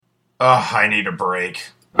Ugh, I need a break.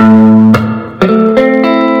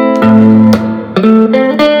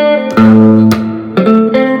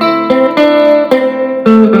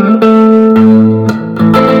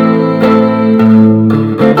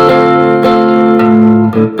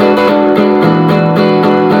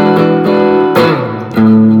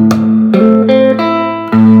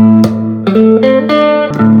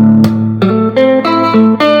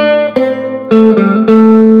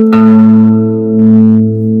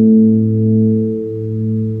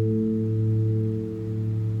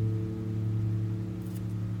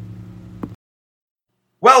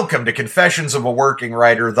 Welcome to Confessions of a Working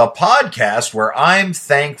Writer, the podcast where I'm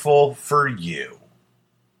thankful for you.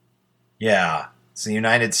 Yeah, it's the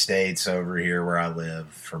United States over here where I live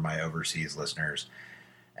for my overseas listeners.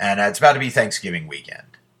 And it's about to be Thanksgiving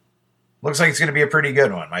weekend. Looks like it's going to be a pretty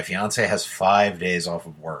good one. My fiance has 5 days off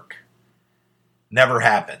of work. Never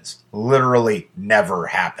happens. Literally never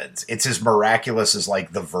happens. It's as miraculous as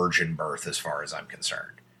like the virgin birth as far as I'm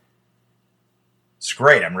concerned. It's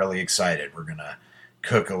great. I'm really excited. We're going to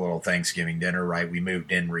cook a little Thanksgiving dinner, right? We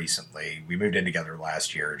moved in recently. We moved in together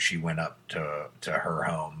last year, and she went up to her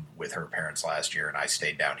home with her parents last year, and I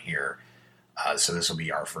stayed down here. So this will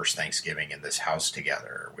be our first Thanksgiving in this house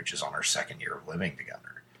together, which is on our second year of living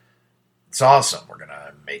together. It's awesome. We're going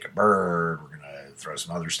to make a bird. We're going to throw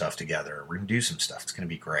some other stuff together. We're going to do some stuff. It's going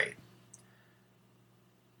to be great.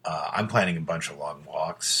 I'm planning a bunch of long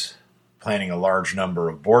walks, planning a large number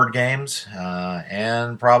of board games,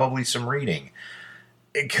 and probably some reading.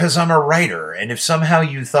 Because I'm a writer, and if somehow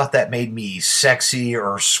you thought that made me sexy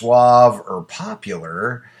or suave or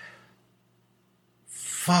popular,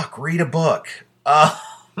 fuck, read a book.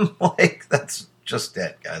 That's just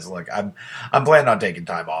it, guys. Look, I'm planning on taking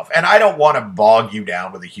time off, and I don't want to bog you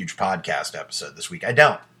down with a huge podcast episode this week. I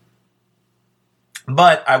don't.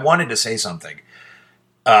 But I wanted to say something,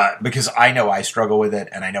 because I know I struggle with it,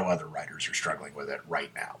 and I know other writers are struggling with it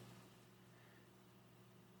right now.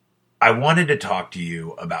 I wanted to talk to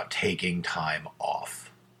you about taking time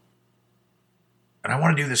off. And I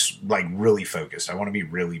want to do this like really focused. I want to be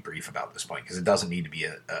really brief about this point because it doesn't need to be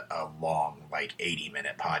a long, like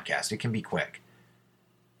 80-minute podcast. It can be quick.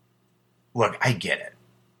 Look, I get it.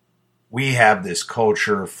 We have this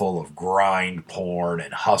culture full of grind porn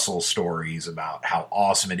and hustle stories about how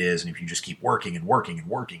awesome it is. And if you just keep working and working and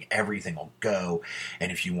working, everything will go.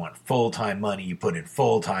 And if you want full-time money, you put in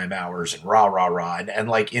full-time hours and rah, rah, rah. And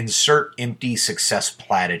like insert empty success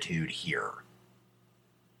platitude here.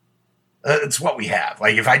 It's what we have.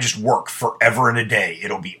 Like if I just work forever and a day,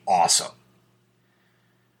 it'll be awesome.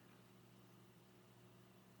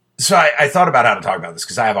 So I thought about how to talk about this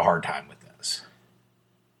because I have a hard time with this.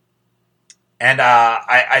 And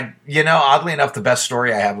I oddly enough, the best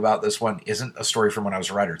story I have about this one isn't a story from when I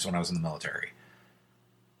was a writer. It's when I was in the military.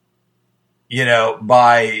 You know,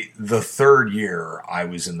 by the third year I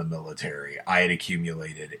was in the military, I had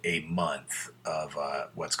accumulated a month of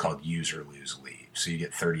what's called use or lose leave. So you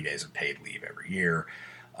get 30 days of paid leave every year,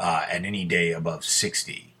 and any day above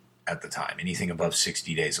 60 at the time, anything above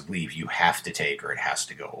 60 days of leave, you have to take or it has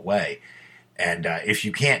to go away. And if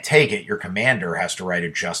you can't take it, your commander has to write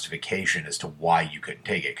a justification as to why you couldn't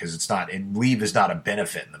take it. Because and leave is not a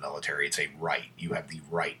benefit in the military. It's a right. You have the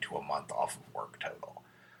right to a month off of work total.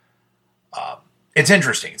 It's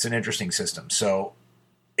interesting. It's an interesting system. So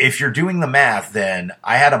if you're doing the math, then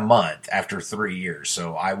I had a month after 3 years.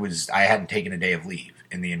 So I hadn't taken a day of leave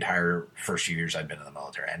in the entire first few years I'd been in the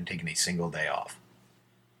military. I hadn't taken a single day off.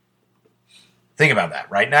 Think about that,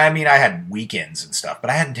 right? Now, I mean, I had weekends and stuff, but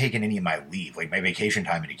I hadn't taken any of my leave. Like, my vacation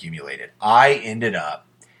time had accumulated. I ended up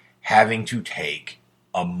having to take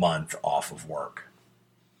a month off of work.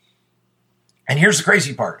 And here's the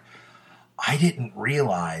crazy part. I didn't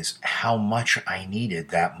realize how much I needed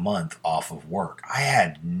that month off of work. I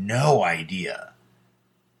had no idea.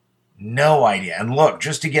 No idea. And look,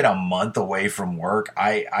 just to get a month away from work,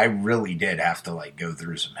 I really did have to like go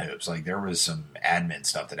through some hoops. Like there was some admin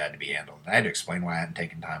stuff that had to be handled. And I had to explain why I hadn't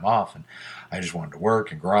taken time off. And I just wanted to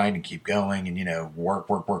work and grind and keep going and, work.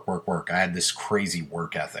 I had this crazy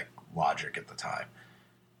work ethic logic at the time.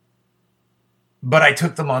 But I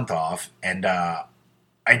took the month off and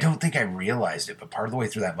I don't think I realized it, but part of the way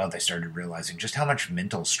through that month, I started realizing just how much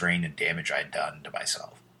mental strain and damage I'd done to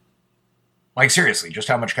myself. Like, seriously, just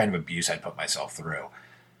how much kind of abuse I'd put myself through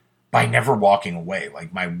by never walking away.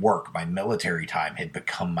 Like, my work, my military time had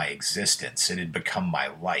become my existence. It had become my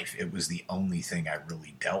life. It was the only thing I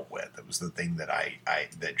really dealt with. It was the thing that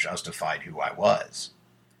that justified who I was.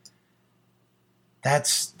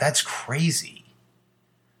 That's crazy.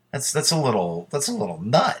 That's a little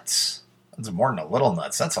nuts. That's more than a little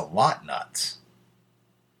nuts. That's a lot nuts.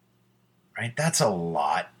 right? That's a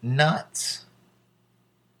lot nuts.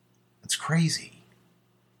 That's crazy.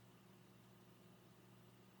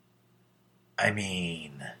 I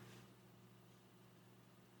mean,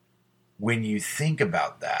 when you think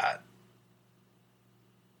about that,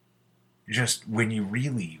 just when you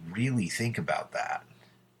really, really think about that,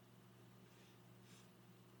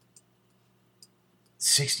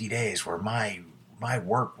 60 days where my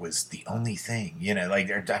work was the only thing,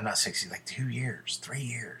 like I'm not 60, like 2 years, 3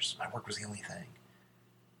 years, my work was the only thing.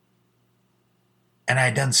 And I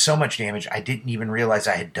had done so much damage, I didn't even realize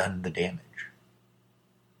I had done the damage.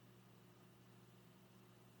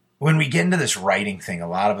 When we get into this writing thing, a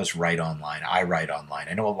lot of us write online. I write online.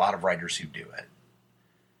 I know a lot of writers who do it.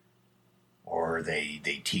 Or they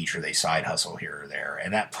teach or they side hustle here or there.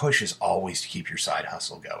 And that push is always to keep your side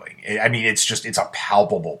hustle going. It's a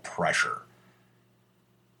palpable pressure.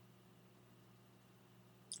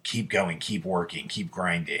 Keep going, keep working, keep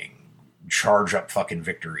grinding, charge up fucking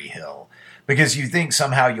Victory Hill. Because you think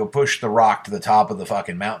somehow you'll push the rock to the top of the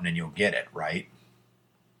fucking mountain and you'll get it, right?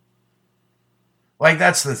 Like,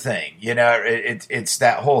 that's the thing, it's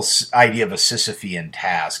that whole idea of a Sisyphean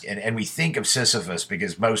task. And we think of Sisyphus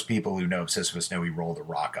because most people who know of Sisyphus know he rolled a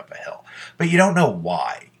rock up a hill. But you don't know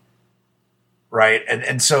why, right?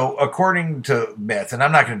 And so according to myth, and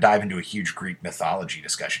I'm not going to dive into a huge Greek mythology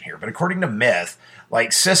discussion here, but according to myth,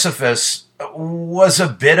 like, Sisyphus was a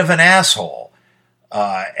bit of an asshole.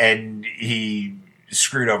 And he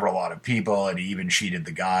screwed over a lot of people, and he even cheated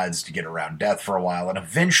the gods to get around death for a while, and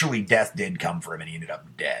eventually death did come for him and he ended up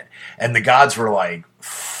dead. And the gods were like,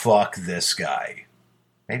 fuck this guy.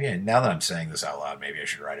 Maybe now that I'm saying this out loud, maybe I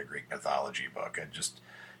should write a Greek mythology book and just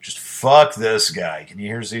fuck this guy. Can you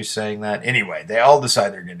hear Zeus saying that? Anyway, they all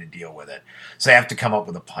decide they're going to deal with it, so they have to come up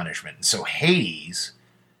with a punishment. And so Hades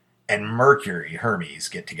and Mercury, Hermes,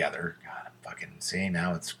 get together. God, I'm fucking seeing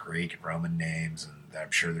now it's Greek and Roman names, and I'm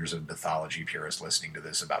sure there's a mythology purist listening to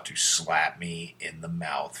this about to slap me in the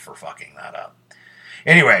mouth for fucking that up.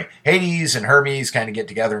 Anyway, Hades and Hermes kind of get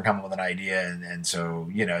together and come up with an idea, and so,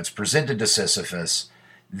 it's presented to Sisyphus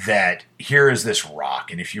that here is this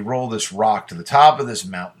rock, and if you roll this rock to the top of this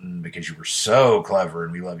mountain because you were so clever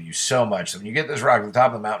and we love you so much, that when you get this rock to the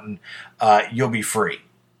top of the mountain, you'll be free.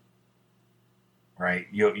 Right?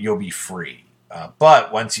 You'll be free.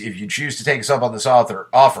 But if you choose to take us up on this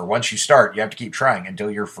offer, once you start, you have to keep trying until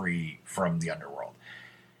you're free from the underworld.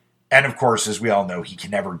 And of course, as we all know, he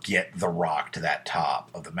can never get the rock to that top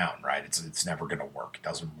of the mountain, right? It's never going to work. It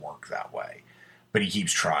doesn't work that way. But he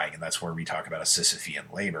keeps trying, and that's where we talk about a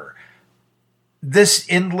Sisyphean labor. This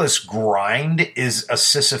endless grind is a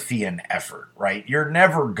Sisyphean effort, right? You're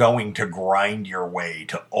never going to grind your way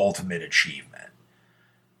to ultimate achievement.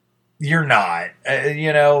 You're not.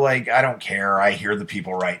 I don't care. I hear the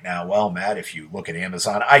people right now, well, Matt, if you look at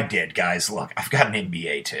Amazon, I did, guys. Look, I've got an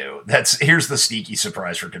MBA too. Here's the sneaky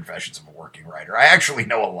surprise for Confessions of a Working Writer. I actually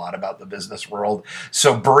know a lot about the business world.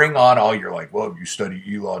 So bring on all your well, you study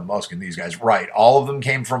Elon Musk and these guys. Right. All of them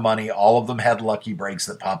came from money. All of them had lucky breaks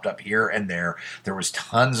that popped up here and there. There was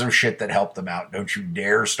tons of shit that helped them out. Don't you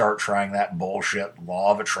dare start trying that bullshit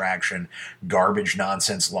law of attraction, garbage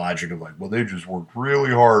nonsense logic of they just worked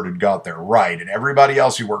really hard and got there, right? And everybody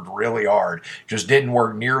else who worked really hard just didn't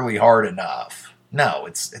work nearly hard enough. No,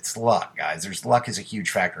 it's luck, guys. Luck is a huge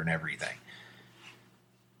factor in everything.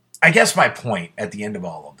 I guess my point at the end of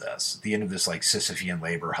all of this, at the end of this Sisyphean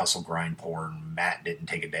labor, hustle, grind, porn, Matt didn't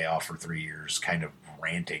take a day off for 3 years, kind of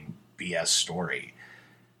ranting BS story.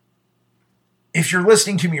 If you're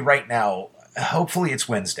listening to me right now, hopefully it's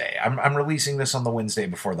Wednesday. I'm releasing this on the Wednesday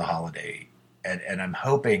before the holiday, and I'm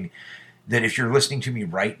hoping that if you're listening to me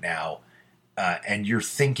right now and you're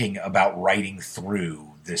thinking about writing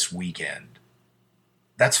through this weekend,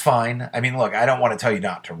 that's fine. I mean, look, I don't want to tell you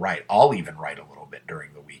not to write. I'll even write a little bit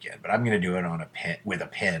during the weekend, but I'm going to do it on with a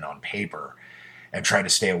pen on paper and try to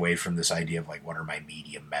stay away from this idea of what are my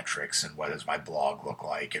medium metrics and what does my blog look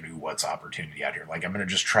like and what's opportunity out here. I'm going to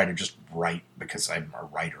just try to just write because I'm a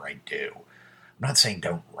writer. I do. I'm not saying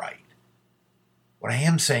don't write. What I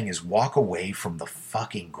am saying is walk away from the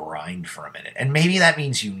fucking grind for a minute. And maybe that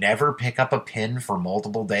means you never pick up a pen for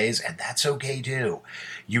multiple days, and that's okay too.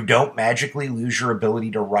 You don't magically lose your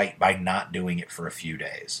ability to write by not doing it for a few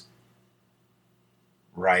days.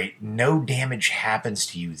 Right? No damage happens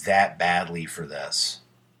to you that badly for this.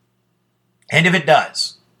 And if it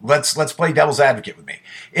does, let's play devil's advocate with me.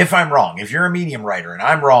 If I'm wrong, if you're a medium writer and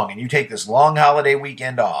I'm wrong and you take this long holiday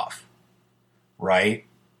weekend off, right?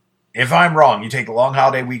 If I'm wrong, you take the long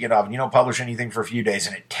holiday weekend off and you don't publish anything for a few days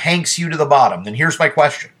and it tanks you to the bottom, then here's my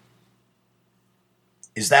question.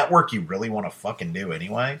 Is that work you really want to fucking do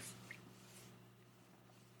anyway?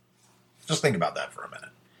 Just think about that for a minute.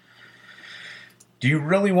 Do you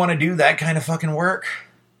really want to do that kind of fucking work?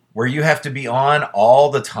 Where you have to be on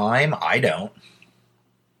all the time? I don't.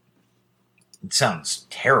 It sounds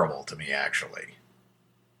terrible to me, actually.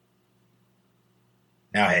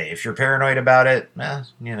 Now, hey, if you're paranoid about it,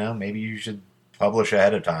 maybe you should publish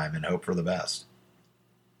ahead of time and hope for the best.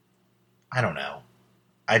 I don't know.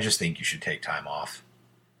 I just think you should take time off.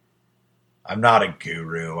 I'm not a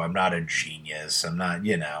guru. I'm not a genius. I'm not,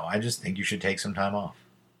 I just think you should take some time off.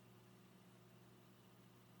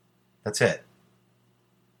 That's it.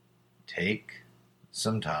 Take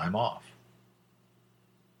some time off.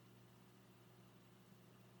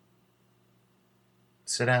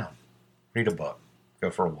 Sit down. Read a book. Go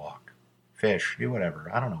for a walk. Fish. Do whatever.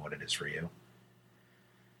 I don't know what it is for you.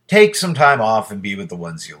 Take some time off and be with the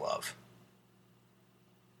ones you love.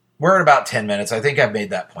 We're at about 10 minutes. I think I've made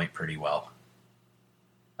that point pretty well.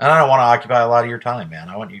 And I don't want to occupy a lot of your time, man.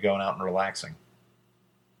 I want you going out and relaxing.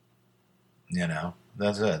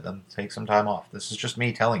 That's it. Then take some time off. This is just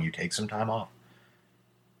me telling you, take some time off.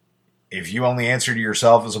 If you only answer to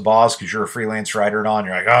yourself as a boss because you're a freelance writer and on,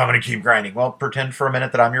 you're like, I'm going to keep grinding. Well, pretend for a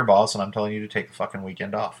minute that I'm your boss and I'm telling you to take the fucking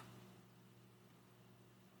weekend off.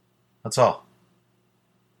 That's all.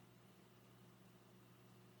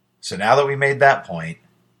 So now that we made that point,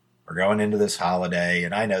 we're going into this holiday,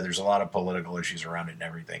 and I know there's a lot of political issues around it and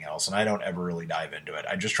everything else, and I don't ever really dive into it.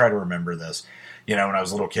 I just try to remember this. When I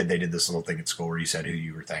was a little kid, they did this little thing at school where you said who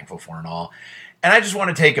you were thankful for and all. And I just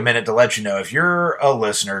want to take a minute to let you know, if you're a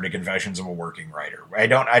listener to Confessions of a Working Writer, I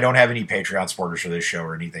don't have any Patreon supporters for this show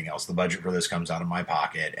or anything else. The budget for this comes out of my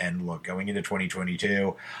pocket. And look, going into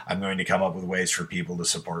 2022, I'm going to come up with ways for people to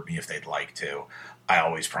support me if they'd like to. I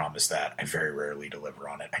always promise that. I very rarely deliver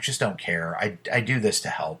on it. I just don't care. I do this to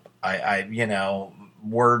help.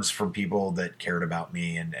 Words from people that cared about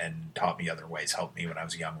me and taught me other ways helped me when I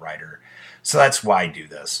was a young writer. So that's why I do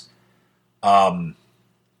this.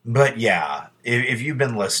 But yeah, if you've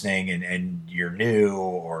been listening and you're new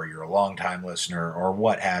or you're a long-time listener or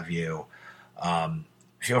what have you,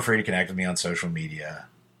 feel free to connect with me on social media.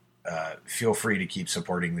 Feel free to keep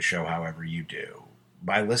supporting the show however you do,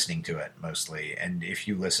 by listening to it mostly. And if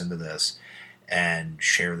you listen to this and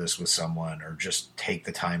share this with someone or just take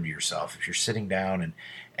the time to yourself, if you're sitting down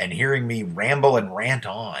and hearing me ramble and rant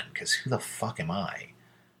on, because who the fuck am I?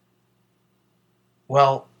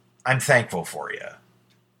 Well, I'm thankful for you.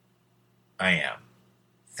 I am.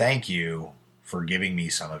 Thank you for giving me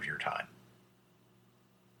some of your time.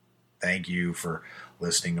 Thank you for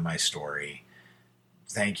listening to my story.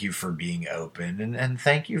 Thank you for being open. And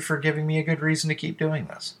thank you for giving me a good reason to keep doing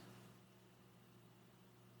this.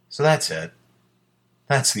 So that's it.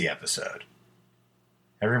 That's the episode.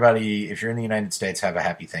 Everybody, if you're in the United States, have a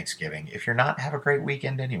happy Thanksgiving. If you're not, have a great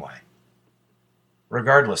weekend anyway.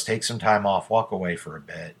 Regardless, take some time off. Walk away for a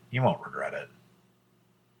bit. You won't regret it.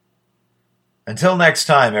 Until next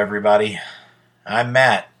time, everybody, I'm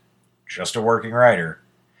Matt, just a working writer,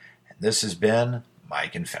 and this has been My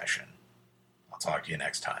Confession. I'll talk to you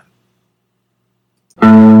next time.